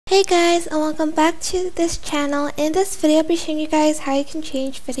Hey guys, and welcome back to this channel. In this video I'll be showing you guys how you can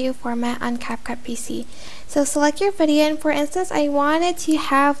change video format on CapCut PC. So select your video, and for instance I wanted to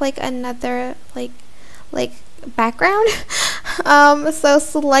have like another like background. So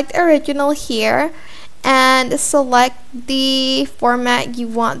select original here and select the format you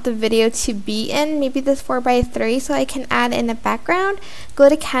want the video to be in. Maybe this 4:3 so I can add in a background. Go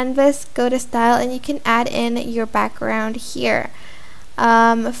to canvas, go to style, and you can add in your background here.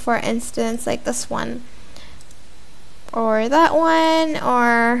 For instance, like this one or that one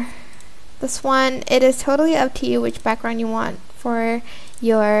or this one. It is totally up to you which background you want for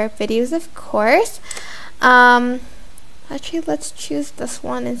your videos, of course. Actually, let's choose this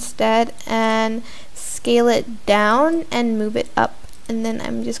one instead and scale it down and move it up, and then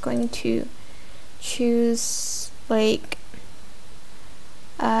I'm just going to choose like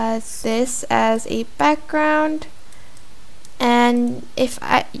this as a background. And if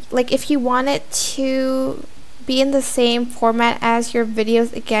you want it to be in the same format as your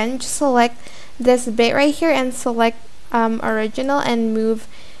videos, again, just select this bit right here and select original and move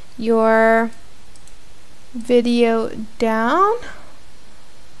your video down,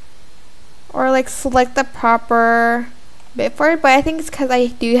 or like select the proper bit for it. But I think it's because I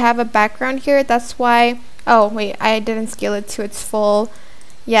do have a background here, that's why. Oh wait, I didn't scale it to its full.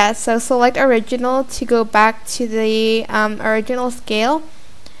 Yeah, so select original to go back to the original scale,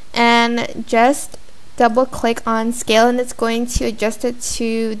 and just double click on scale, and it's going to adjust it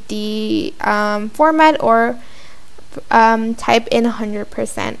to the format, or type in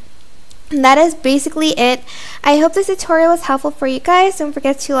 100%. And that is basically it. I hope this tutorial was helpful for you guys. Don't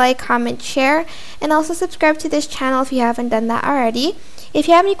forget to like, comment, share, and also subscribe to this channel if you haven't done that already. If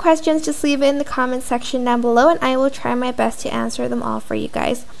you have any questions, just leave it in the comment section down below, and I will try my best to answer them all for you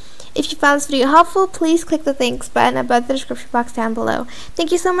guys. If you found this video helpful, please click the thanks button above the description box down below.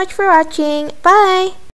 Thank you so much for watching. Bye!